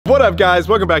What up guys,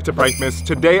 welcome back to Prankmas.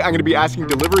 Today I'm gonna be asking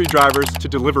delivery drivers to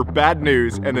deliver bad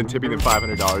news and then tipping them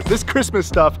 $500. This Christmas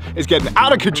stuff is getting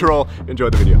out of control. Enjoy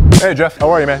the video. Hey Jeff, how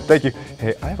are you man? Thank you.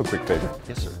 Hey, I have a quick favor.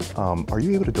 Yes sir. Are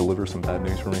you able to deliver some bad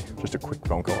news for me? Just a quick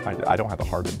phone call. I don't have the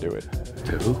heart to do it.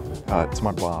 To who? It's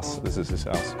my boss. This is his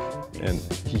house. And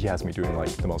he has me doing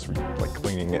like the most, like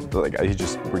cleaning it. Like he's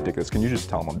just ridiculous. Can you just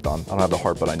tell him I'm done? I don't have the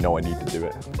heart, but I know I need to do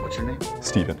it. What's your name?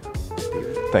 Steven.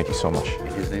 Thank you so much.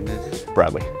 And his name is?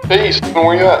 Bradley. Hey, Steven,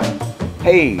 where you at?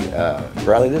 Hey,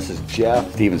 Bradley, this is Jeff,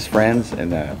 Steven's friends,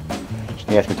 and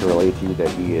he asked me to relate to you that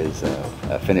he is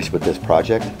finished with this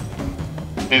project.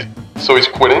 So he's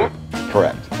quitting?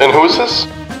 Correct. And who is this?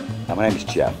 My name is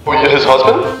Jeff. Oh, you his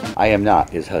husband? I am not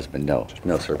his husband, no.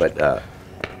 No, sir, but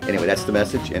anyway, that's the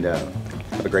message, and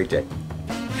have a great day.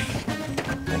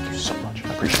 Thank you so much.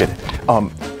 I appreciate it.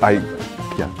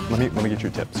 Yeah, let me get you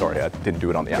a tip. Sorry, I didn't do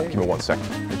it on the app. Give me 1 second.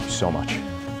 Thank you so much.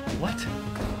 What?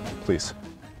 Please.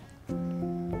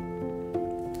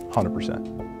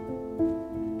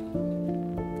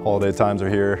 100%. Holiday times are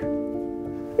here.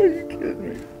 Are you kidding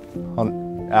me?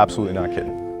 I'm absolutely not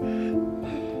kidding.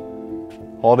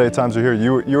 Holiday times are here.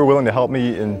 You were willing to help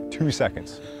me in 2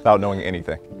 seconds without knowing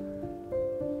anything.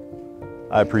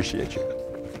 I appreciate you.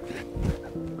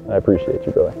 I appreciate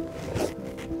you, brother.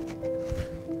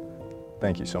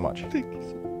 Thank you so much. Thank you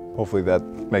so much. Hopefully that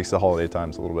makes the holiday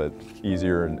times a little bit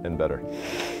easier and better.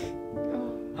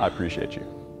 I appreciate you.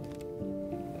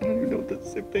 I don't even know what to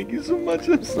say. Thank you so much.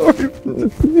 I'm sorry for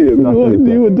this. You have no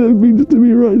idea what that means to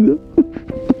me right now.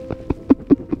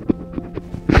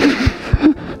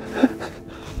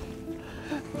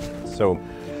 So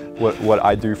what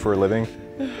I do for a living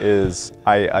is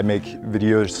I make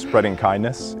videos spreading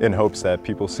kindness in hopes that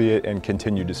people see it and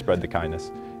continue to spread the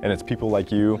kindness. And it's people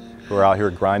like you who are out here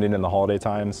grinding in the holiday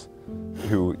times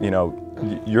who, you know,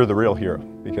 you're the real hero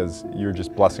because you're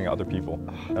just blessing other people.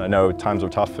 And I know times are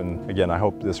tough, and again, I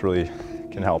hope this really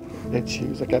can help. And she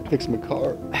was like, I fixed my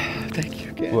car. Thank you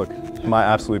again. Look, my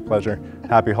absolute pleasure.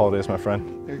 Happy holidays, my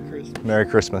friend. Merry Christmas. Merry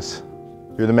Christmas.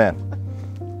 You're the man.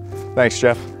 Thanks,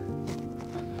 Jeff.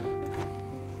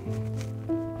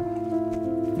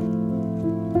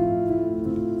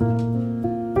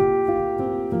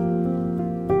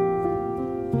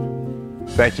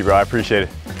 Thank you, bro. I appreciate it.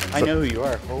 I know who you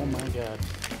are. Oh my God.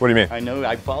 What do you mean? I know.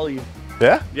 I follow you.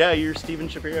 Yeah? Yeah, you're Steven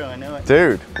Schapiro. I know it.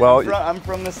 Dude, well. I'm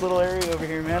from this little area over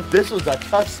here, man. This was a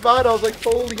tough spot. I was like,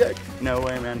 holy heck. No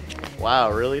way, man.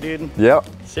 Wow, really, dude? Yep.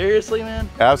 Seriously, man?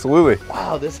 Absolutely.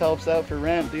 Wow, this helps out for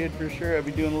rent, dude, for sure. I'll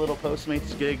be doing a little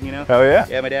Postmates gig, you know? Hell yeah.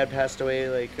 Yeah, my dad passed away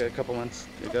like a couple months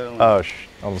ago. Oh,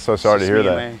 I'm so sorry to hear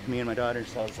that. Me and my daughter,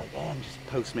 so I was like, oh, I'm just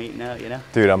Postmating out, you know?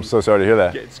 Dude, I'm so sorry to hear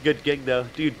that. It's a good gig, though.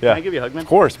 Dude, yeah. Can I give you a hug, man? Of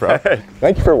course, bro.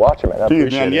 Thank you for watching, man. I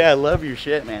appreciate man, it. yeah, I love your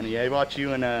shit, man. Yeah, I watched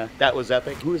you and That Was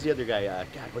Epic. Who was the other guy? God,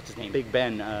 what's his name? Big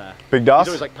Ben. Big Doss? He's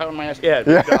always like pounding my ass. Yeah,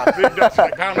 Big Doss. Big Doss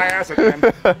like pounding my ass at him.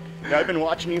 Yeah, I've been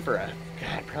watching you for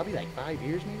God, probably like 5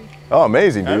 years, maybe. Oh,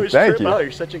 amazing, dude. Thank you. Oh,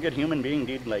 you're such a good human being,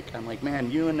 dude. Like, I'm like,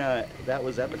 man, you and That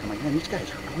Was Epic. I'm like, man, these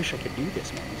guys, I wish I could do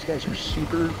this, man. These guys are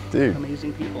super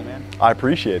amazing people, man. I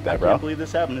appreciate that, bro. I can't believe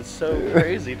this happened. It's so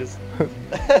crazy. Just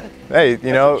hey,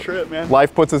 you know, trip, man.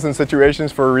 Life puts us in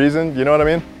situations for a reason. You know what I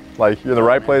mean? Like, you're in the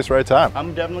right place, right time.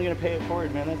 I'm definitely going to pay it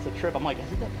forward, man. That's a trip. I'm like,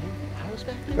 is it that house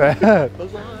back there?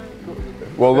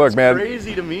 Well, look, man.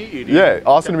 Crazy to meet you, dude. Yeah,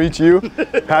 awesome to meet you.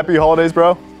 Happy holidays,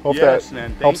 bro. Hope yes, that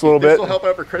man. helps a little bit. This will help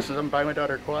out for Christmas. I'm buying my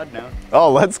daughter a quad now.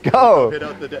 Oh, let's go. Hit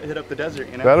up the desert,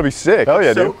 you know. That'll be sick. Hell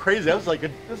yeah, so dude. Crazy. That was like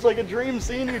it's like a dream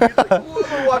scene. Dude. Like,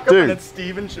 whoa, walk up and it's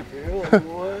Steven Schapiro. Like,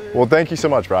 what? Well, thank you so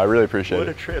much, bro. I really appreciate it. What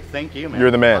a trip. Thank you, man.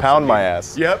 You're the man. Awesome, Pound dude. my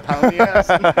ass. Yep, pound the ass.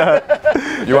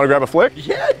 You want to grab a flick?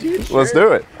 Yeah, dude. Sure. Let's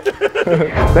do it.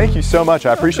 Thank you so much.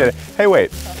 I appreciate it. Hey,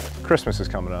 wait. Christmas is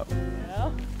coming up.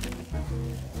 Yeah.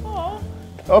 Oh.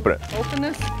 Open it. Open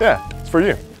this? Yeah, it's for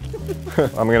you.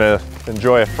 I'm gonna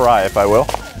enjoy a fry if I will.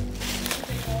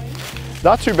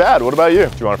 Not too bad. What about you?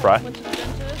 Do you want a fry?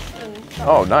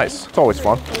 Oh, nice. It's always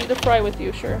fun. I'll eat a fry with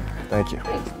you, sure. Thank you.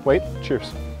 Thanks. Wait,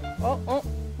 cheers. Oh.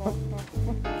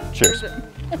 Cheers.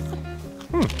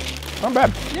 Not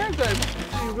bad. Yeah, good.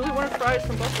 So you really want fries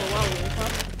from Buffalo Wild Wings, huh?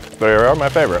 They are my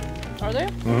favorite. Are they?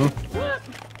 Mm-hmm. What?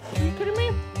 Are you kidding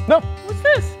me? No. What's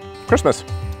this? Christmas.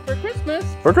 For Christmas?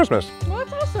 For Christmas. Well,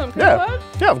 that's awesome. Can Yeah. I hug?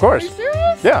 Yeah, of course. Are you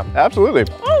serious? Yeah, absolutely.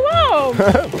 Oh, wow.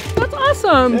 That's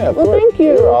awesome. Yeah, of well, course. thank you.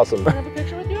 You're awesome. Can I have a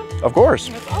picture with you? Of course.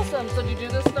 That's awesome. So do you do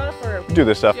this stuff or? Do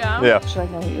this stuff. Yeah? Should I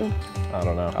know you? I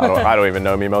don't know. I don't even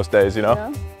know me most days, you know?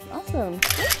 Yeah. Awesome.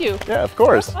 Thank you. Yeah, of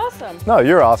course. That's awesome. No,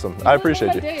 you're awesome. I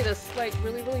appreciate you. Day, this like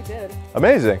really did.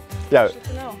 Amazing. Yeah. Good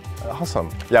to know. Awesome.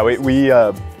 Yeah, we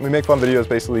make fun videos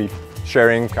basically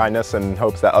sharing kindness in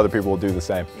hopes that other people will do the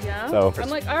same. Yeah. So I'm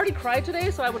like, I already cried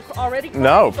today, so I would already cry.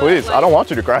 no, but, please. like, I don't want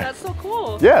you to cry. That's so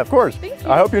cool. Yeah, of course. Thank you.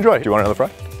 I hope you enjoy. Do you want another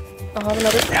fry? I'll have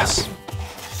another. Yes.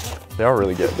 They are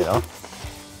really good, you know?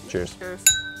 Cheers. Cheers.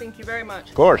 Thank you very much.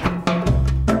 Of course.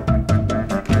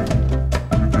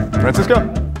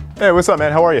 Francisco? Hey, what's up,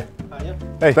 man? How are you?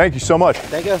 Hey, thank you so much.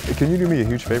 Thank you. Hey, can you do me a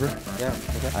huge favor? Yeah,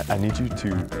 okay. I need you to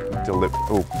deliver.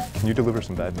 Oh, can you deliver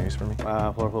some bad news for me?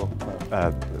 For who?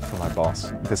 For my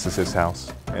boss. This is his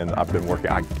house, and I've been working.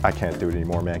 I can't do it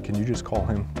anymore, man. Can you just call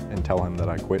him and tell him that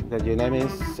I quit? That your name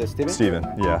is Steven? Steven,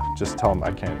 yeah. Just tell him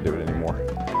I can't do it anymore.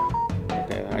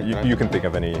 Okay. You can think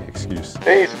of any excuse.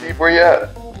 Hey, Steve, where you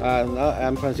at? No,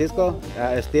 I'm Francisco.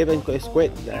 Steven is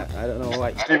quit. I don't know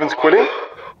why. Steven's quitting?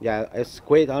 Yeah, it's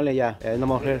quit only. Yeah, no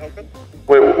more here.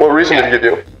 Wait, what reason did he give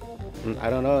you? I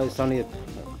don't know. It's only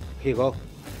he go.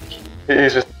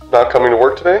 He's just not coming to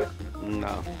work today?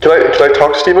 No. Can I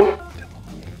talk to Steven?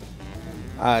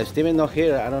 Steven not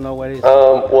here. I don't know where he's.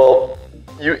 Well,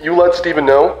 you let Steven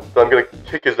know that I'm gonna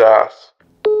kick his ass.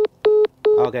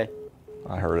 Okay.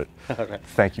 I heard it. Okay.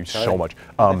 Thank you so much.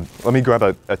 Let me grab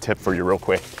a tip for you real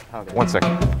quick. Okay. 1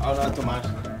 second. Oh, not too much.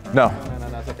 No. No,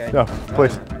 that's okay. No,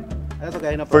 please. That's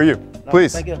okay. No problem. For you. No,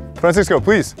 Please. Thank you. Francisco,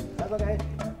 please. That's okay.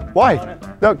 Why?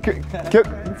 No,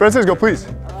 Francisco, please.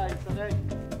 Alright, it's okay.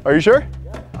 Are you sure?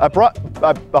 Yeah. I brought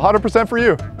 100% for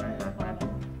you.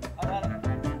 I got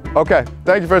it. Okay,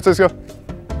 thank you, Francisco.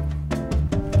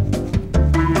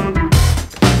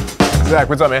 Zach,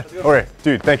 what's up, man? All right,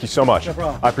 dude, thank you so much. No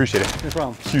problem. I appreciate it. No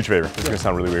problem. Huge favor. It's gonna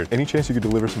sound really weird. Any chance you could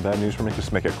deliver some bad news for me?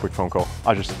 Just make a quick phone call.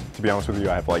 To be honest with you,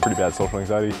 I have like pretty bad social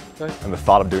anxiety, and the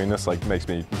thought of doing this like makes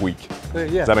me weak. Yeah.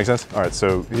 Does that make sense? All right,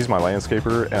 so he's my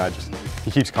landscaper, and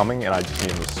he keeps coming, and I just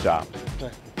need him to stop.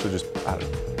 Okay. So just, I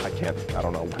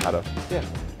don't know how to.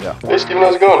 Yeah. Hey, Steven,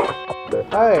 how's it going?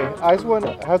 Hi, I just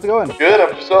want. How's it going? Good, how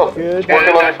about yourself? Good.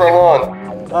 Working on your front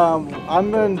lawn.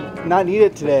 I'm gonna not need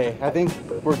it today. I think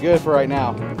we're good for right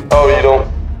now. Oh, you don't?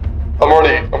 I'm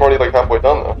already like halfway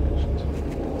done though.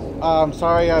 I'm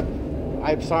sorry.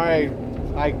 I'm sorry.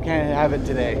 I can't have it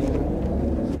today.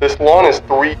 This lawn is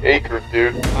 3 acres,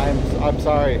 dude. I'm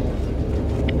sorry.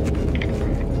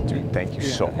 Dude, thank you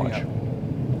so much.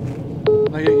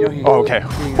 No, you Oh, okay.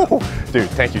 Dude,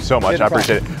 thank you so much. Yeah, I no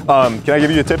appreciate it. Can I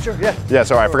give you a tip? Sure, yeah. Yeah,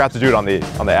 sorry, I forgot to do it on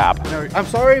the app. No, I'm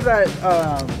sorry that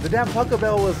the damn Taco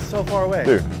Bell was so far away.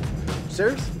 Dude.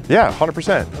 Serious? Yeah,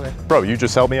 100%. Okay. Bro, you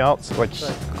just helped me out like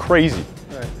crazy.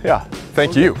 Right. Yeah,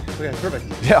 thank you. Okay, perfect.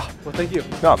 Yeah. Well, thank you.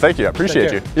 No, thank you. I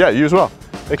appreciate you. Take Yeah, you as well.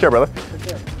 Take care, brother. Take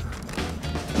care.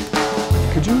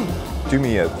 Could you do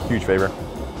me a huge favor?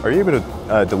 Are you able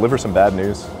to deliver some bad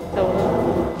news?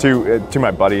 To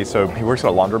my buddy. So he works at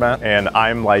a laundromat, and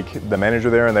I'm like the manager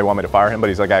there, and they want me to fire him, but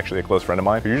he's like actually a close friend of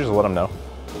mine. Could you just let him know?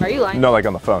 Are you lying? No, like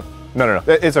on the phone. No.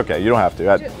 It's okay. You don't have to.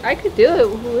 I could do it.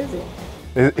 Who is it?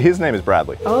 His name is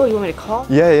Bradley. Oh, you want me to call?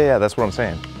 Yeah. That's what I'm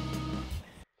saying.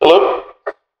 Hello?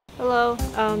 Hello,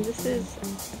 this is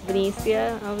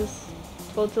Benicia. I was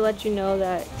told to let you know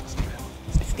that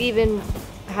Steven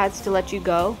has to let you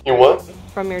go You what?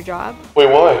 from your job. Wait,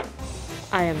 why?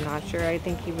 I am not sure. I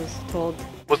think he was told.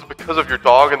 Was it because of your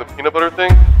dog and the peanut butter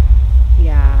thing?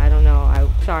 Yeah, I don't know. I'm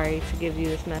sorry to give you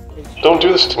this message. Don't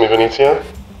do this to me, Benicia.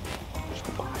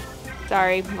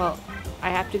 Sorry, well, I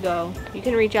have to go. You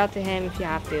can reach out to him if you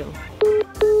have to.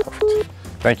 Perfect.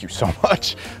 Thank you so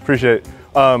much. Appreciate it.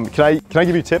 Can I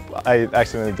give you a tip? I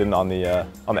accidentally didn't on the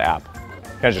app.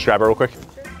 Can I just grab it real quick?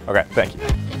 Okay, thank you.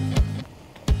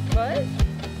 What?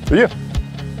 For you.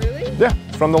 Really? Yeah,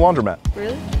 it's from the laundromat.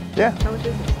 Really? Yeah, How much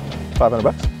is it?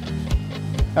 $500.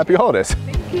 Happy holidays.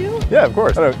 Thank you. Yeah, of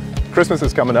course. I know Christmas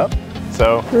is coming up,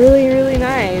 so. Really, really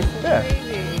nice. Yeah.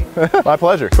 Crazy. My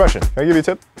pleasure. Question, can I give you a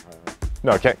tip?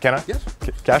 No, can I? Yes.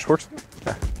 Cash works?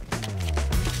 Yeah.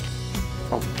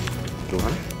 Oh,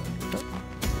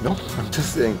 200? No, I'm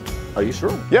just saying. Are you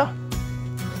sure? Yeah.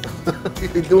 What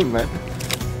are you doing, man?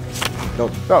 No,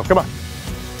 Oh, come on.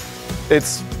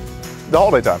 It's the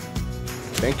holiday time.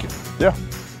 thank you. Yeah.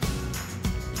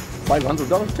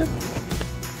 $500 tip?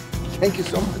 Thank you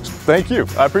so much. Thank you.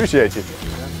 I appreciate you.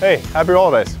 Hey, happy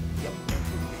holidays.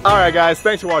 All right, guys,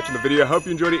 thanks for watching the video. Hope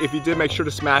you enjoyed it. If you did, make sure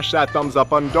to smash that thumbs up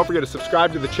button. Don't forget to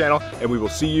subscribe to the channel, and we will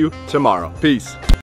see you tomorrow. Peace.